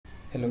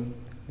Hello,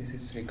 this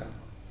is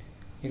Srikanth.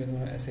 ఈరోజు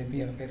మనం SAP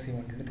FS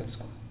ఏమంటే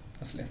తెలుసుకుందాం.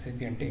 అసలు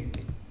ఎస్ఏపి అంటే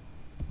ఏంటి?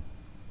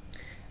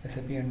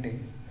 ఎస్ఏపి అంటే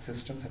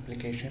systems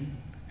application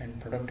and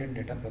product and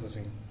data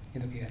processing.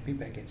 ఇది ఒక ఈఆర్పి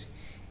ప్యాకేజ్.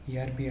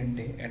 ఈఆర్పి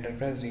అంటే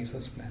enterprise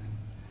resource planning.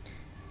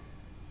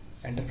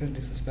 Enterprise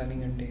resource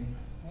planning అంటే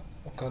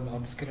ఒక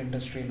లార్జ్ స్కేల్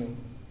ఇండస్ట్రీలో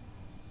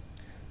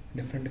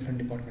డిఫరెంట్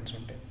డిపార్ట్మెంట్స్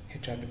ఉంటాయి.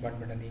 హెచ్ఆర్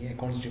డిపార్ట్మెంట్ అని,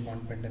 అకౌంట్స్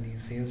డిపార్ట్మెంట్ అని,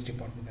 సేల్స్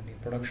డిపార్ట్మెంట్ అని,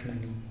 ప్రొడక్షన్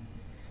అని,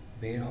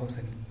 వేర్ హౌస్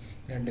అని,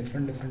 ఇలా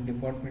డిఫరెంట్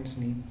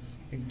డిపార్ట్మెంట్స్ని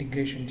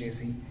ఇంటిగ్రేషన్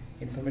చేసి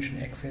ఇన్ఫర్మేషన్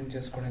ఎక్స్చేంజ్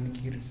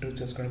చేసుకోవడానికి, రిట్రీవ్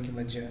చేసుకోవడానికి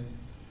మధ్య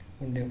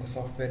ఉండే ఒక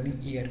సాఫ్ట్వేర్ని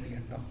ఈఆర్పి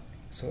అంటాం.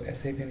 సో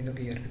ఎస్ఏపి అనేది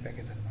ఒక ఈఆర్పి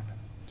ప్యాకేజ్ అనమాట.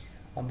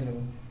 అందులో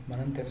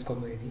మనం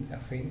తెలుసుకోబోయేది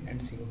ఎఫ్ఐ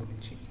అండ్ సిఓ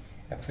గురించి.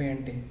 ఎఫ్ఐ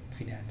అంటే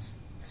ఫినాన్స్,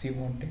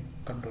 సిఓ అంటే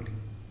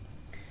కంట్రోలింగ్.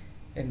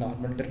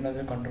 నార్మల్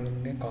టెక్నాలజీ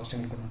కంట్రోలింగ్నే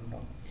కాస్టింగ్ అనుకుని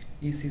ఉంటాం.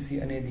 ఈసీసీ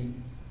అనేది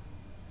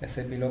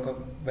ఎస్ఏపిలో ఒక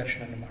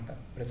వెర్షన్ అన్నమాట.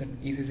 ప్రజెంట్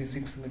ఈసీసీ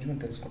 6 గురించి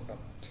మనం తెలుసుకుంటాం.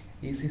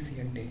 ఈసీసీ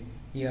అంటే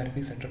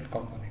ERP central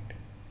component.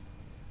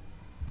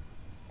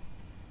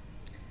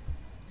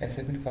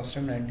 ఎస్ఏపిని first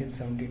time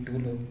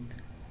 1972లో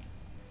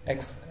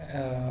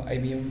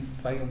IBM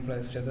 5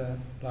 employees చేత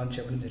లాంచ్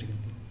చేయడం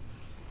జరిగింది.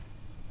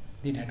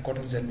 దీని హెడ్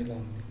క్వార్టర్స్ జర్మనీలో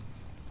ఉంది.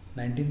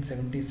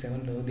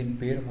 1977లో దీని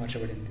పేరు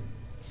మార్చబడింది.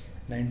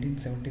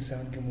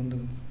 1977కి ముందు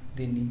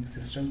దీన్ని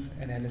systems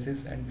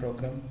analysis and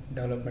programme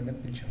development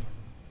అని పిలిచేవారు.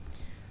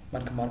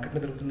 మనకు మార్కెట్లో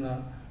దొరుకుతున్న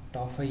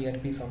టాప్ 5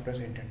 ఈఆర్పి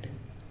సాఫ్ట్వేర్స్ ఏంటంటే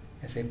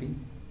ఎస్ఏపి,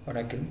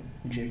 ఒరాకిల్,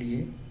 జేడిఏ,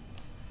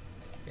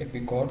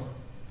 ఎపికార్,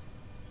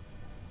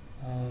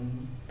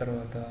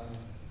 తర్వాత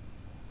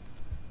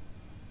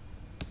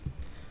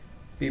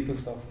పీపుల్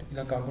సాఫ్ట్.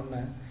 ఇలా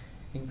కాకుండా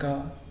ఇంకా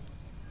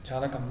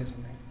చాలా కంపెనీస్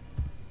ఉన్నాయి.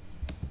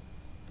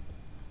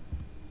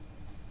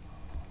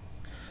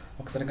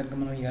 ఒకసారి కనుక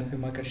మనం ఈఆర్పి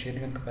మార్కెట్ షేర్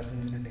కనుక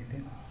పరిశీలించినట్టయితే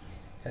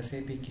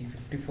ఎస్ఏపికి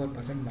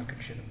 54%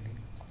 మార్కెట్ షేర్ ఉంది.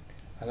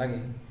 అలాగే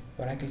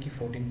ఒరాకిల్కి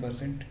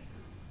 14%,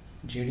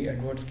 జేడీ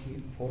అడ్వర్డ్స్కి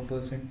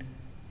 4%,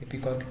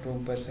 ఎపికార్కి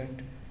 2%,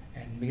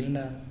 అండ్ మిగిలిన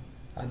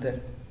అదర్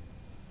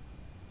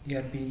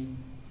ఈఆర్పి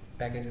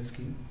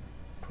ప్యాకేజెస్కి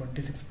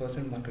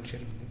 26% మార్కెట్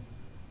షేర్ ఉంది.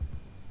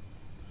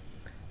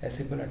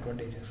 ఎస్ఏపిలో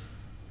అడ్వాంటేజెస్: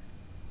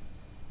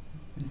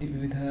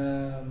 వివిధ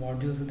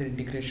మాడ్యూల్స్ దీని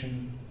ఇంటిగ్రేషన్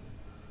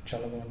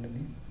చాలా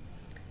బాగుంటుంది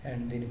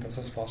అండ్ దీని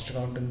ప్రాసెస్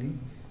ఫాస్ట్గా ఉంటుంది.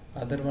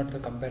 అదర్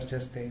వాటితో కంపేర్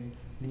చేస్తే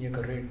దీని యొక్క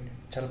రేట్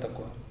చాలా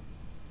తక్కువ.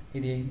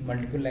 ఇది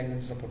మల్టిపుల్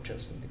లాంగ్వేజెస్ సపోర్ట్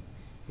చేస్తుంది.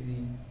 ఇది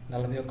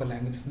 41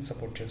 లాంగ్వేజెస్ని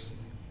సపోర్ట్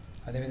చేస్తుంది.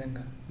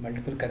 అదేవిధంగా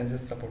మల్టిపుల్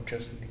కరెన్సీస్ సపోర్ట్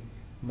చేస్తుంది.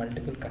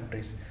 మల్టిపుల్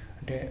కంట్రీస్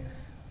అంటే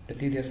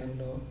ప్రతి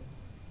దేశంలో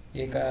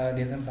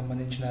దేశానికి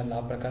సంబంధించిన లా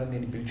ప్రకారం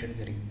దీన్ని బిల్డ్ చేయడం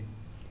జరిగింది.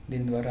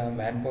 దీని ద్వారా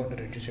మ్యాన్ పవర్ని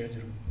రెడ్యూస్ చేయడం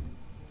జరుగుతుంది.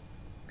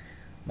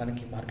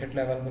 మనకి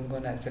మార్కెట్లో అవైలబుల్గా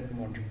ఉన్న asset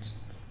modules: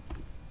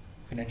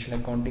 financial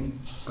accounting,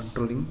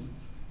 controlling,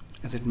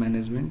 asset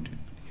management,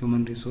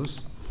 human resource,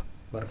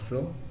 work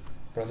flow,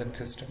 project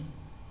system,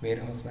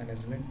 wear house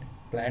management,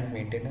 plant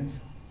maintenance,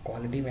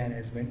 quality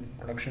management,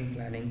 production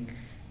planning,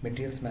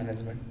 materials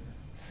management,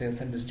 sales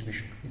and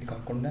distribution. ఇది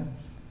కాకుండా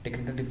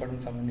టెక్నికల్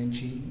డిపార్ట్మెంట్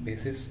సంబంధించి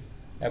బేసిస్,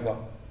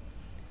 అబావ్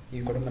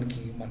ఇవి కూడా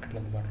మనకి మార్కెట్లో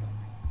అందుబాటులో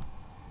ఉన్నాయి.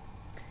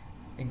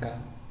 ఇంకా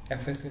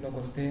ఎఫ్ఎస్సిలోకి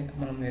వస్తే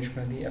మనం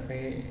నేర్చుకున్నది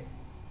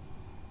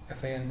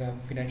ఎఫ్ఐ అనగా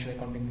ఫినాన్షియల్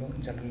అకౌంటింగ్లో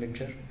general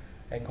ledger,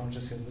 accounts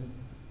receivable,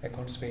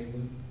 accounts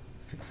payable,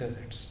 fixed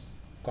assets.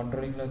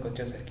 కంట్రోలింగ్లోకి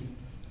వచ్చేసరికి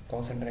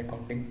cost centre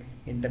accounting,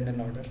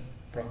 internal orders,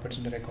 profit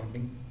centre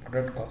accounting,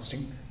 product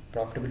casting,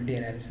 profitability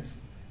analysis.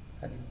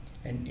 అది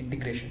అండ్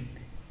ఇంటిగ్రేషన్.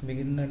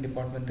 మిగిలిన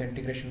డిపార్ట్మెంట్తో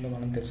ఇంటిగ్రేషన్లో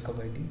మనం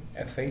తెలుసుకోబోయేది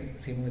ఎఫ్ఐ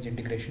సిఓ మధ్య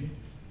ఇంటిగ్రేషన్,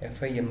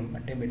 ఎఫ్ఐఎంఎం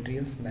అంటే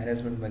మెటీరియల్స్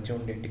మేనేజ్మెంట్ మధ్య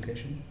ఉండే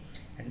ఇంటిగ్రేషన్,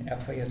 అండ్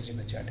ఎఫ్ఐఎస్డి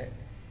మధ్య అంటే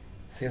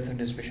సేల్స్ అండ్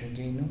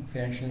డిస్ట్రిబ్యూషన్కి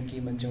ఫైనాన్షియల్కి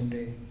మధ్య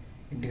ఉండే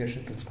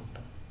ఇంటిగ్రేషన్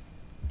తెలుసుకుంటాం.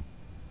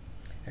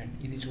 అండ్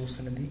ఇది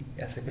చూస్తున్నది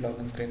ఎస్ఐపి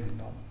లాగిన్ స్క్రీన్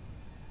ఉంటాం.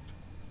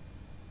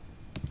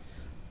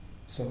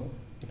 సో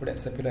ఇప్పుడు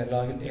ఎస్ఐపిలో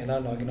ఎలా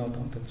లాగిన్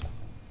అవుతామో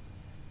తెలుసుకుందాం.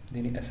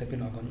 దీన్ని ఎస్ఐపి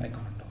లాగిన్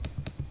ఐకాన్ అంటాం.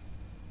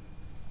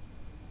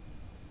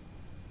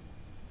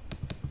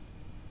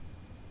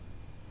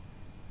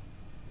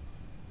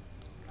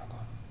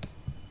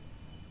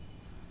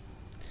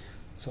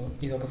 సో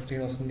ఇది ఒక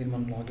స్క్రీన్ వస్తుంది. దీన్ని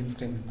మనం లాగిన్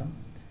స్క్రీన్ అంటాం.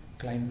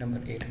 క్లయింట్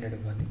నెంబర్ 800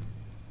 ఇవ్వాలి.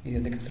 ఇది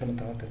ఎందుకు ఇస్తామో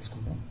తర్వాత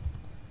తెలుసుకుందాం.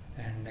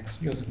 And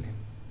next user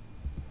name.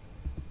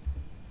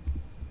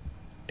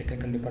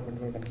 Technical department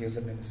కూడా మనకి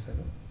యూజర్ నేమ్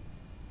ఇస్తారు.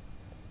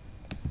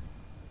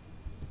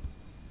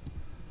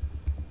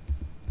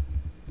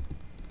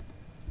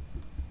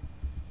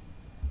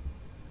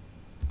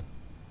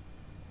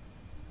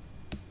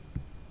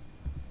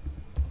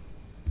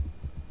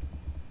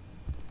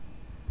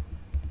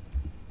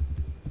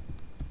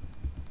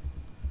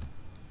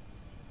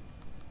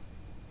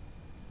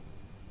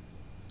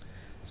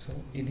 సో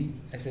ఇది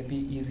ఎస్ఏపి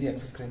ఈజీ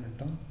యాక్సెస్ స్క్రీన్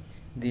అంటాం.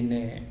 దీన్నే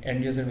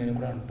ఎండ్ యూజర్ మెనూ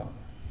కూడా అంటాం.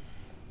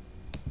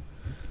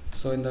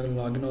 సో ఇందాక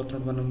లాగిన్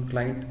అవుతున్నప్పుడు మనం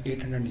క్లయింట్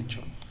 800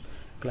 ఇచ్చాం.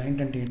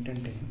 క్లయింట్ అంటే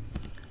ఏంటంటే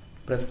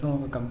ప్రస్తుతం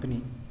ఒక కంపెనీ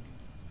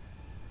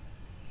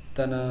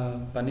తన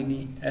పనిని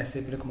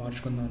ఎస్ఏపిలోకి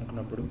మార్చుకుందాం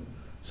అనుకున్నప్పుడు,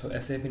 సో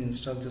ఎస్ఏపిని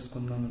ఇన్స్టాల్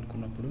చేసుకుందాం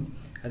అనుకున్నప్పుడు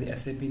అది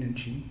ఎస్ఏపి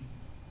నుంచి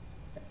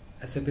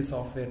ఎస్ఏపి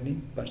సాఫ్ట్వేర్ని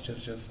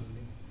పర్చేస్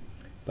చేస్తుంది.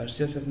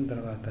 పర్చేస్ చేసిన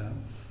తర్వాత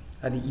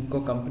అది ఇంకో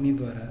కంపెనీ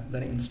ద్వారా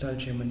దాన్ని ఇన్స్టాల్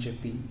చేయమని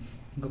చెప్పి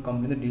ఇంకో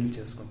కంపెనీతో డీల్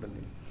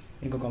చేసుకుంటుంది.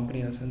 ఇంకో company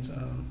in sense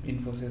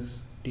Infosys,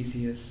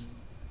 TCS,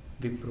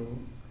 Wipro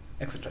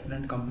etcetera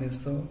ఇలాంటి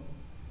కంపెనీస్తో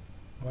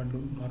వాళ్ళు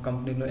మా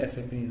కంపెనీలో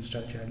ఎస్ఐపిని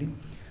ఇన్స్టాల్ చేయాలి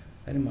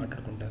అని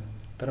మాట్లాడుకుంటారు.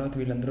 తర్వాత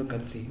వీళ్ళందరూ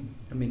కలిసి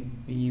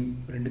ఈ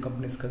 2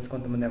 కంపెనీస్ కలిసి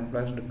కొంతమంది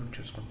ఎంప్లాయీస్ రిక్రూట్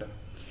చేసుకుంటారు.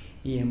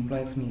 ఈ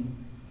ఎంప్లాయీస్ని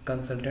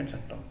కన్సల్టెంట్స్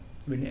అంటాం.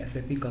 వీటిని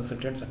ఎస్ఐపి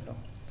కన్సల్టెంట్స్ అంటాం.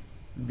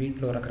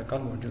 వీటిలో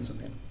రకరకాల మాడ్యూల్స్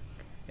ఉన్నాయి.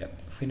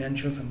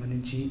 ఫినాన్షియల్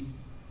సంబంధించి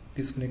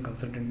తీసుకునే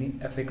కన్సల్టెంట్ని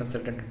ఎఫ్ఐ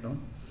కన్సల్టెంట్ అంటాం.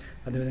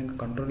 అదేవిధంగా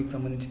కంట్రోలింగ్కి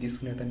సంబంధించి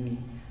తీసుకునే దాన్ని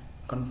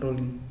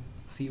కంట్రోలింగ్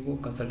సిఓ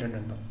కన్సల్టెంట్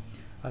అంటాం.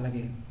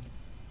 అలాగే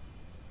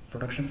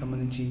ప్రొడక్షన్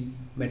సంబంధించి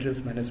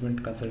materials management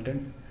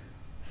consultant,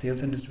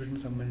 sales and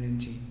distribution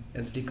సంబంధించి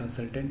SD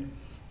consultant,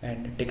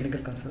 and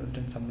technical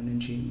consultant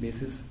సంబంధించి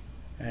బేసిస్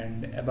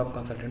అండ్ అబవ్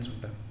కన్సల్టెంట్స్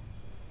ఉంటారు.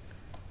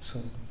 సో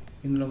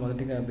ఇందులో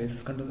మొదటిగా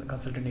బేసిస్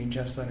కన్సల్టెంట్ ఏం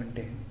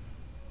చేస్తారంటే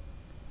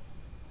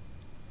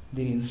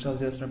దీన్ని ఇన్స్టాల్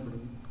చేసినప్పుడు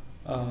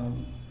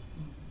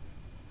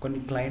కొన్ని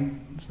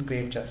క్లయింట్స్ని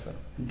క్రియేట్ చేస్తారు.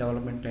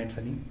 డెవలప్మెంట్ క్లయింట్స్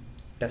అని,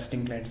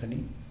 టెస్టింగ్ క్లయింట్స్ అని,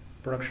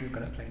 ప్రొడక్షన్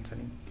క్లయింట్స్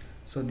అని.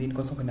 సో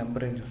దీనికోసం ఒక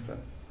నెంబర్ రేంజ్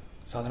ఇస్తారు.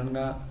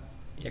 సాధారణంగా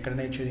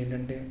ఎక్కడైనా ఇచ్చేది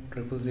ఏంటంటే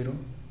 000,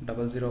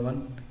 001,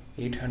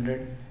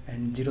 800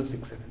 అండ్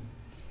 067.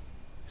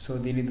 సో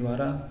దీని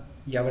ద్వారా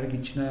ఎవరికి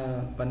ఇచ్చిన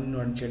పనిని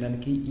వాడు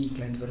చేయడానికి ఈ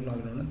క్లయింట్స్ ద్వారా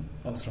లాగిన్ అవ్వడం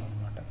అవసరం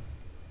అన్నమాట.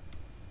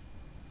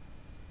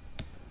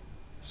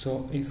 సో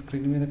ఈ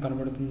స్క్రీన్ మీద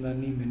కనబడుతున్న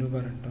దాన్ని మెనూ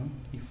బార్ అంటాం.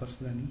 ఈ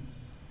ఫస్ట్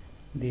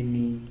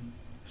దీన్ని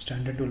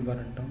స్టాండర్డ్ టూల్ బార్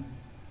అంటాం,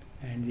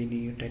 అండ్ దీన్ని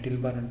టైటిల్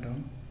బార్ అంటాం,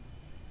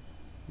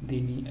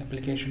 దీన్ని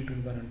అప్లికేషన్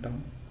టూల్ బార్ అంటాం,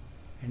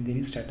 అండ్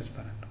దీన్ని స్టేటస్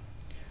బార్ అంటాం.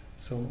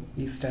 సో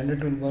ఈ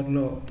స్టాండర్డ్ టూల్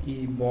బార్లో ఈ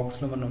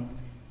బాక్స్లో మనం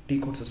టీ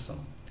కోడ్స్ ఇస్తాం.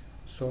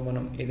 సో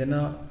మనం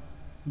ఏదైనా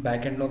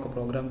బ్యాక్ ఎండ్లో ఒక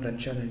ప్రోగ్రామ్ రన్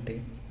చేయాలంటే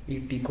ఈ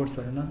టీ కోడ్స్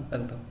ద్వారా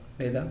వెళ్తాం,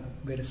 లేదా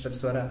వేరే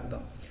స్టెప్స్ ద్వారా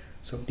వెళ్తాం.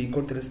 సో టీ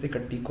కోడ్ తెలిస్తే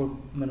ఇక్కడ టీ కోడ్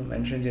మనం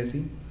మెన్షన్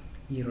చేసి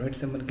ఈ రైట్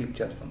సింబల్ క్లిక్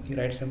చేస్తాం. ఈ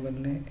రైట్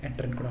సింబల్ని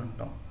ఎంటర్ అని కూడా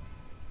అంటాం.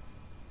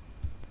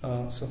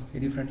 సో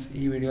ఇది ఫ్రెండ్స్,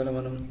 ఈ వీడియోలో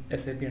మనం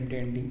ఎస్ఐపి అంటే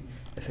ఏంటి,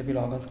 ఎస్ఐపి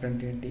లాగిన్ స్క్రీన్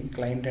అంటే ఏంటి,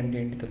 క్లయింట్ అంటే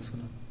ఏంటి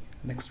తెలుసుకున్నాం.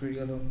 నెక్స్ట్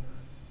వీడియోలో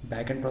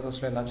బ్యాక్ ఎండ్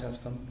ప్రాసెస్లో ఎలా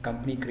చేస్తాం,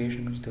 కంపెనీ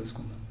క్రియేషన్ గురించి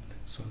తెలుసుకుందాం.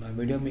 సో నా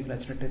వీడియో మీకు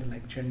నచ్చినట్టయితే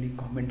లైక్ చేయండి,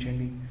 కామెంట్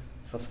చేయండి,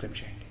 సబ్స్క్రైబ్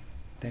చేయండి.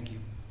 Thank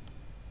you.